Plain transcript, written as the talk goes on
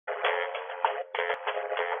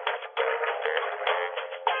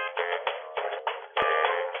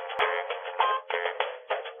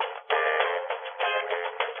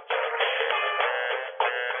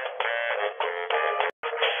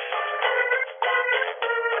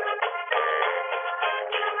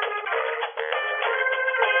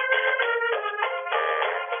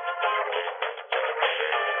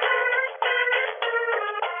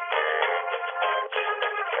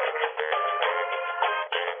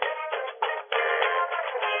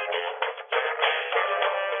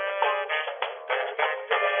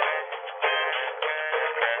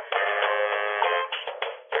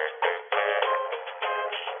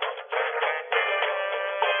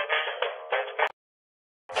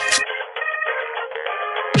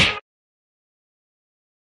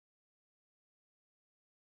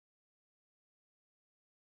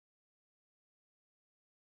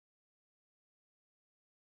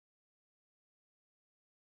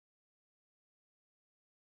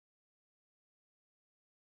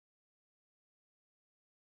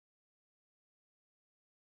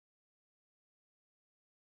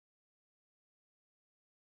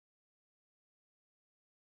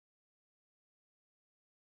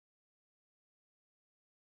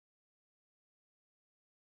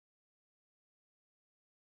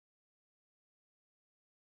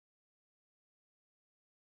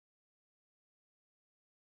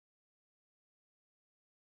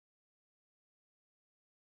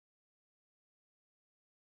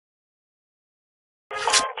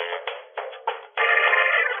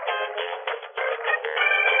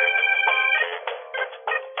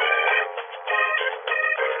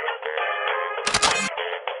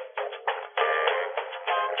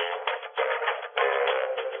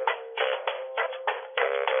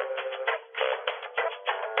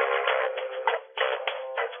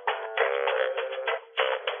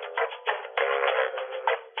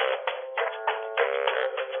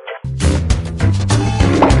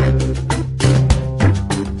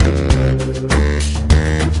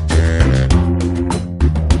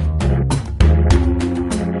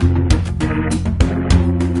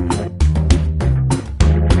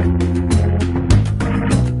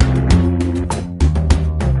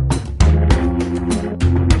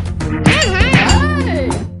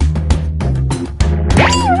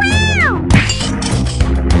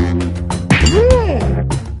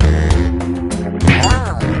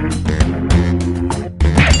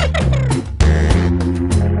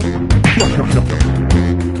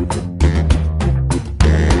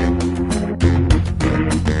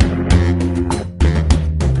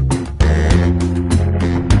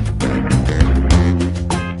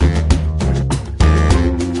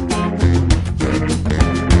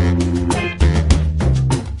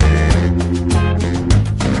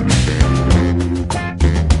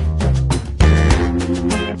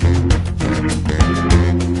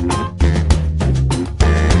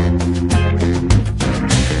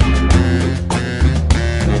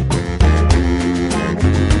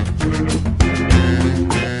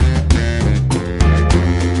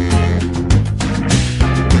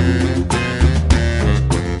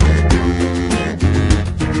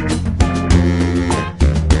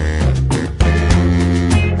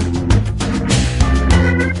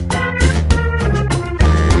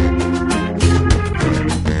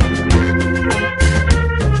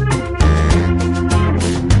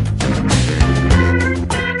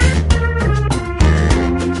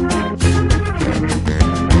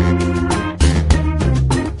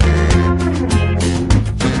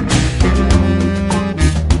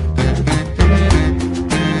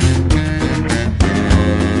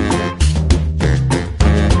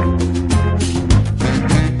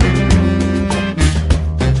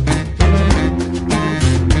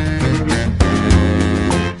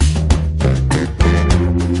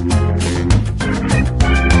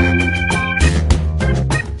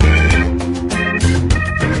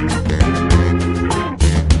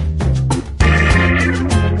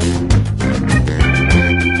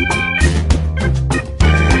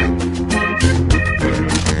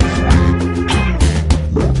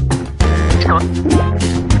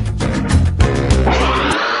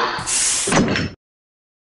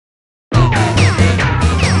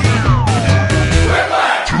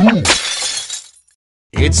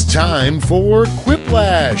It's time for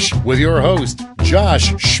Quiplash with your host,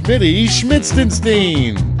 Josh Schmitty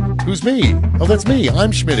Schmitzenstein. Who's me? Oh, that's me.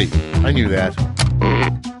 I'm Schmitty. I knew that.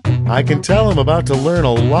 I can tell I'm about to learn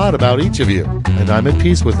a lot about each of you, and I'm at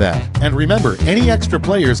peace with that. And remember, any extra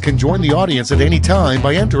players can join the audience at any time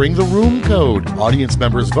by entering the room code. Audience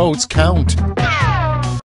members' votes count.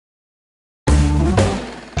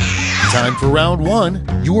 Time for round one.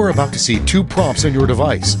 You are about to see two prompts on your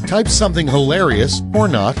device. Type something hilarious or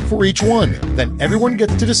not for each one. Then everyone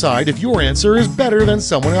gets to decide if your answer is better than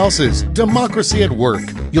someone else's. Democracy at work.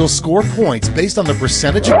 You'll score points based on the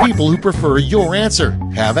percentage of people who prefer your answer.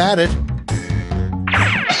 Have at it.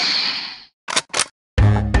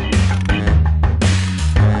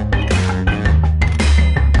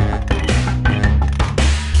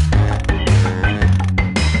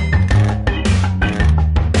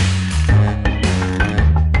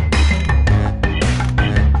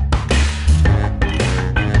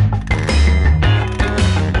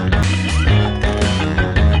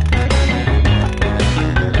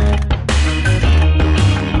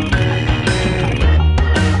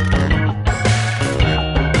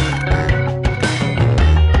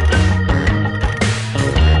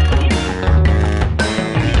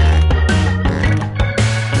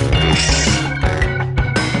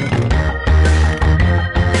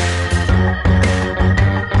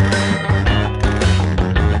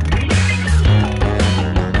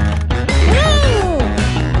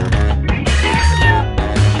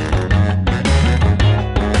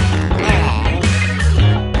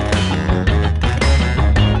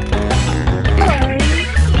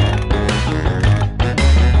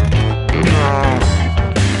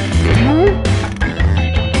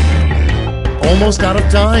 Almost out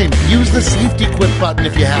of time. Use the safety quit button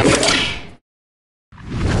if you have it.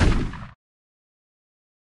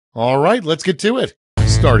 All right, let's get to it.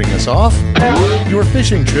 Starting us off, your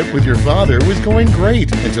fishing trip with your father was going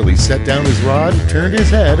great until he set down his rod, turned his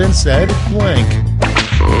head, and said blank.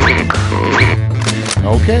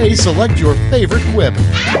 Okay, select your favorite quip.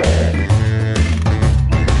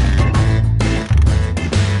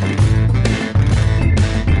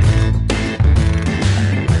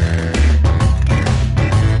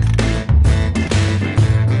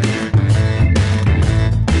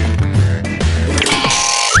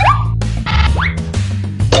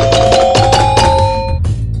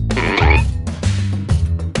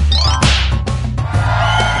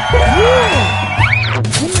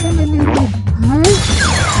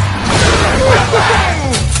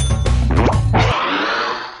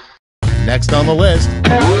 Next on the list,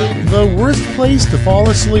 the worst place to fall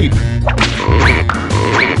asleep.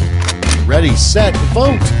 Ready, set,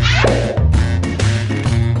 vote!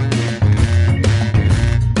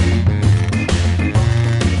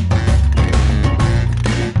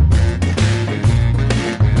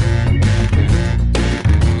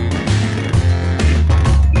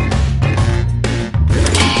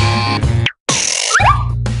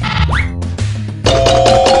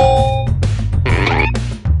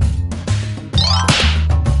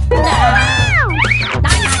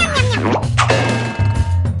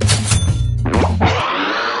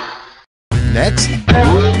 Next,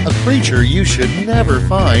 a creature you should never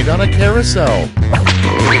find on a carousel.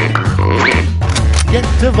 Get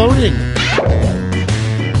to voting.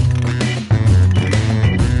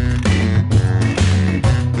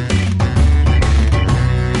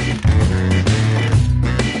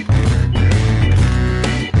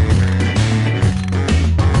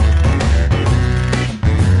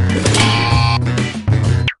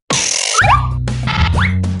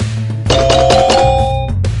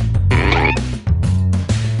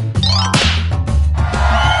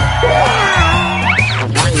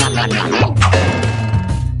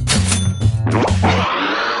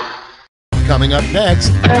 Coming up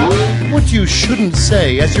next, what you shouldn't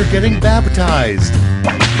say as you're getting baptized.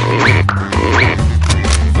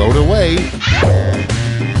 Vote away.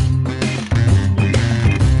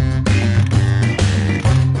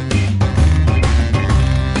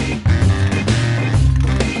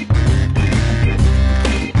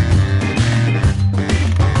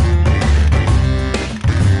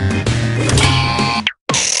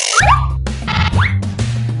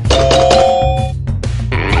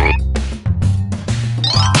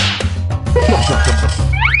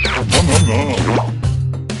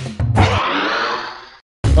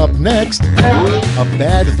 Up next, a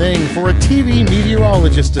bad thing for a TV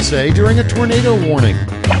meteorologist to say during a tornado warning.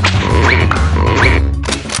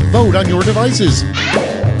 Vote on your devices.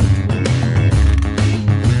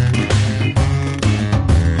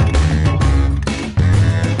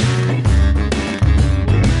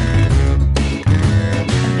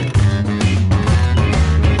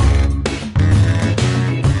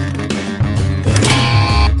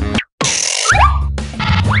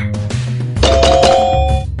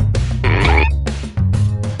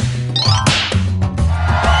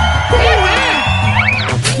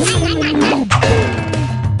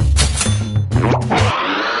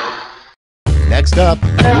 up.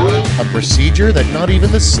 A procedure that not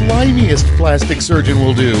even the slimiest plastic surgeon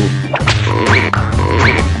will do.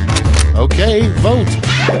 Okay, vote.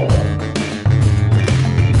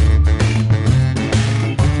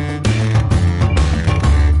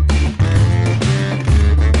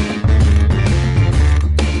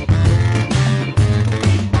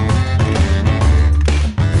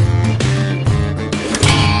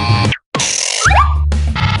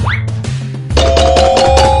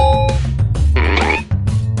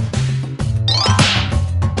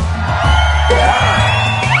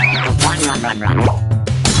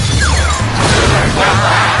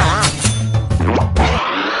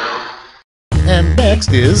 And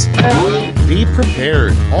next is, be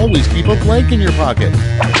prepared. Always keep a blank in your pocket.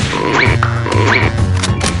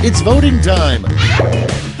 It's voting time.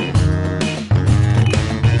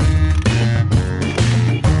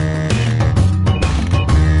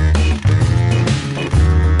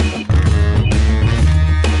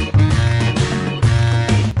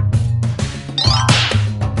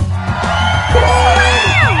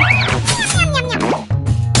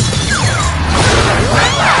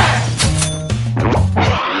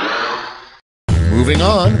 Moving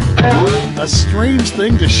on, a strange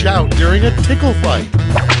thing to shout during a tickle fight.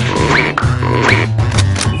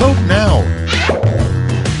 Vote now.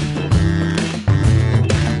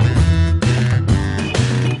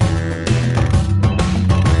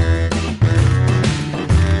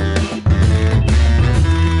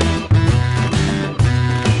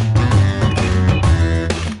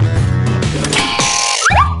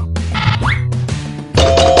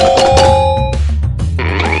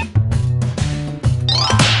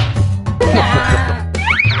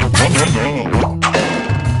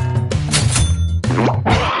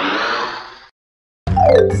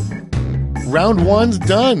 Round one's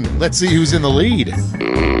done. Let's see who's in the lead.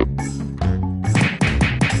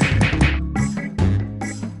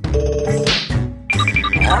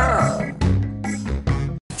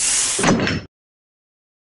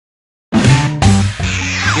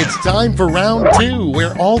 It's time for round two,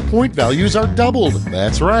 where all point values are doubled.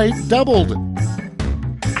 That's right, doubled.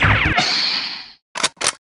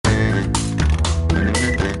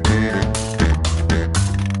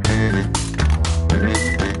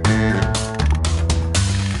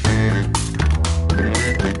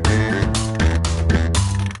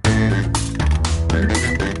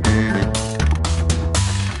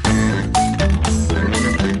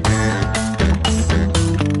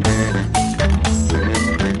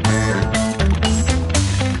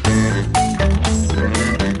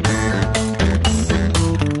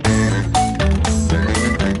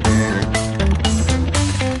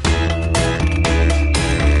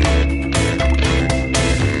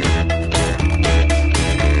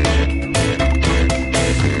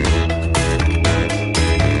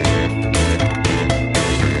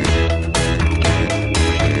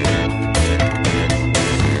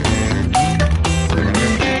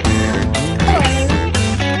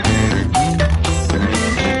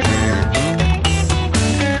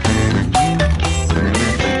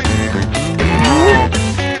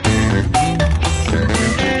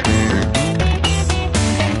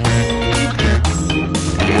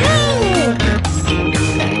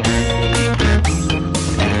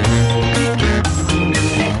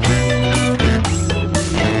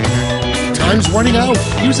 Time's running out.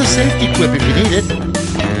 Use a safety quip if you need it.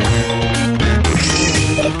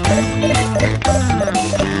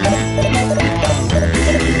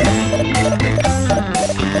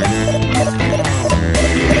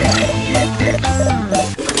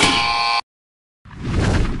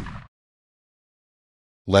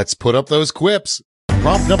 Let's put up those quips.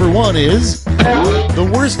 Prompt number one is,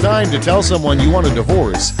 the worst time to tell someone you want a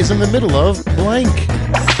divorce is in the middle of blank.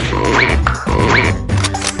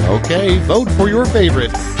 Okay, vote for your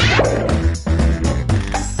favorite.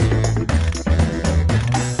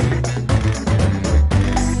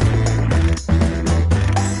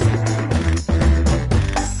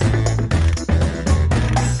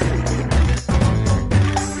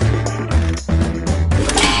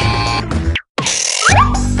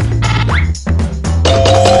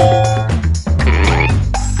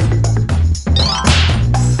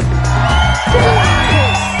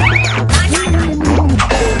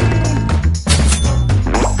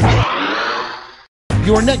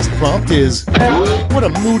 Your next prompt is, what a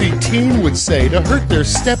moody teen would say to hurt their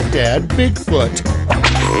stepdad, Bigfoot.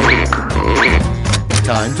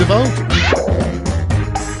 Time to vote.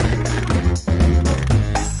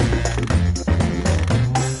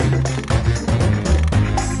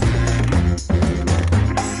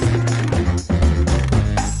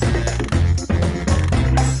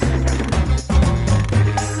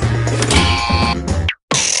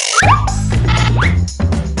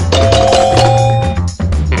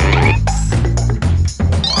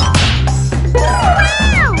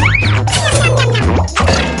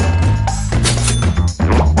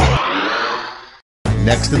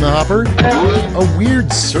 Next in the hopper, a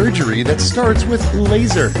weird surgery that starts with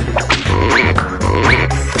laser.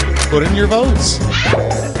 Put in your votes.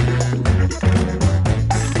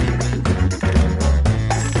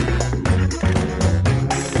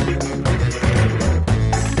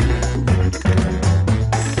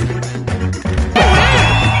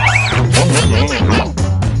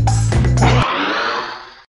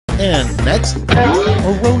 And next,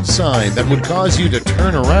 a road sign that would cause you to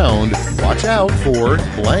turn around. Watch out for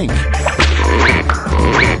blank.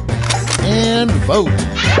 And vote.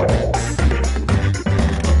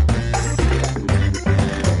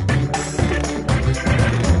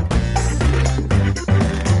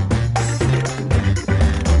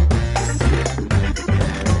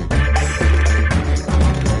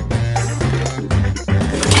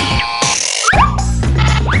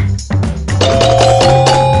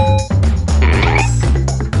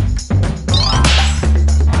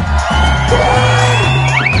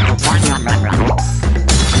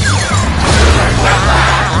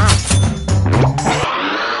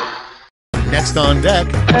 Next on deck,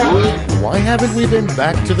 why haven't we been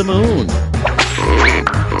back to the moon?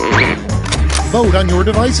 Vote on your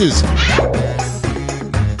devices.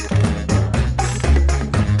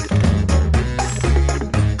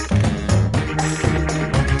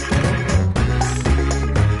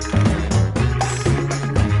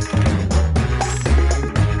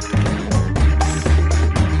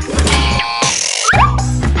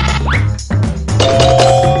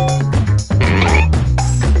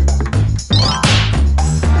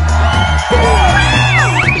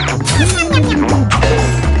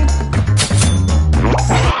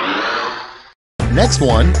 Next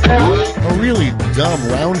one, a really dumb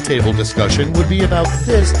roundtable discussion would be about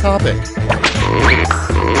this topic.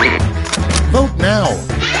 Vote now.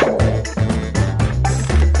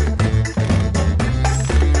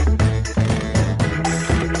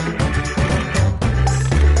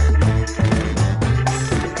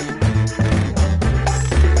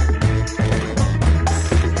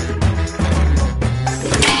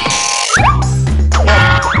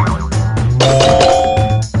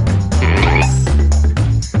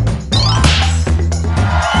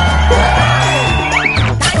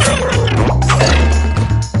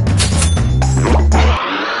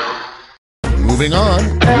 Moving on.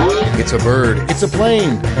 It's a bird. It's a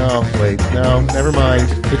plane. Oh, wait. No, never mind.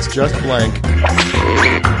 It's just blank.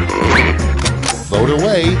 Vote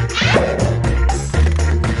away.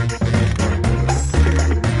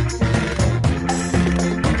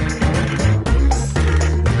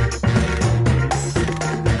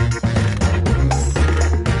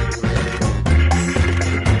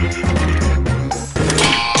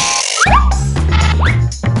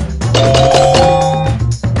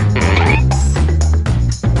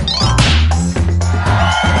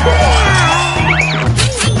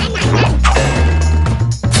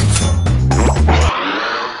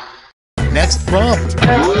 Next prompt.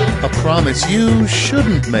 A promise you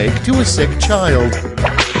shouldn't make to a sick child.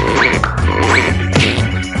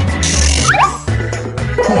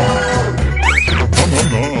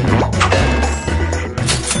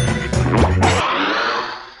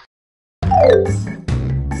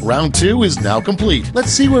 Round 2 is now complete.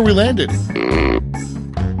 Let's see where we landed.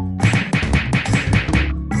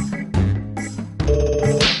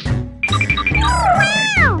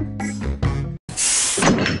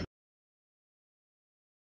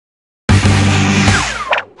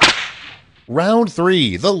 Round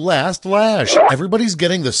 3, the last lash. Everybody's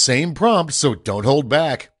getting the same prompt, so don't hold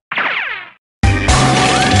back.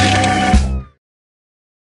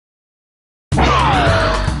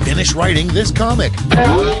 Finish writing this comic.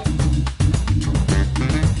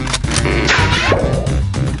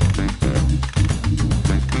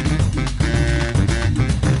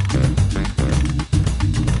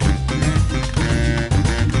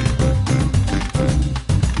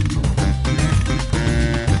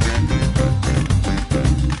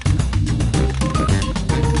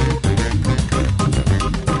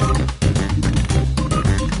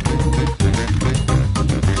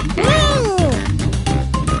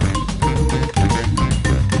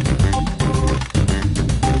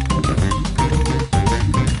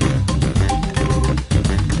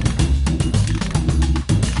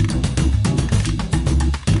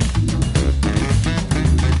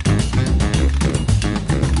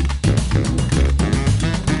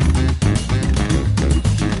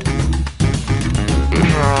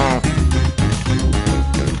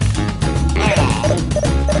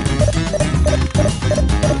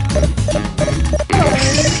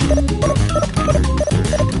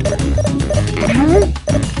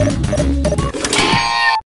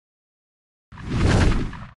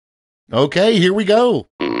 Okay, here we go.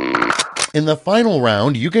 In the final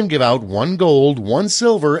round, you can give out 1 gold, 1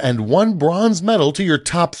 silver, and 1 bronze medal to your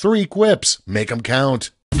top 3 quips. Make them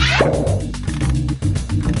count.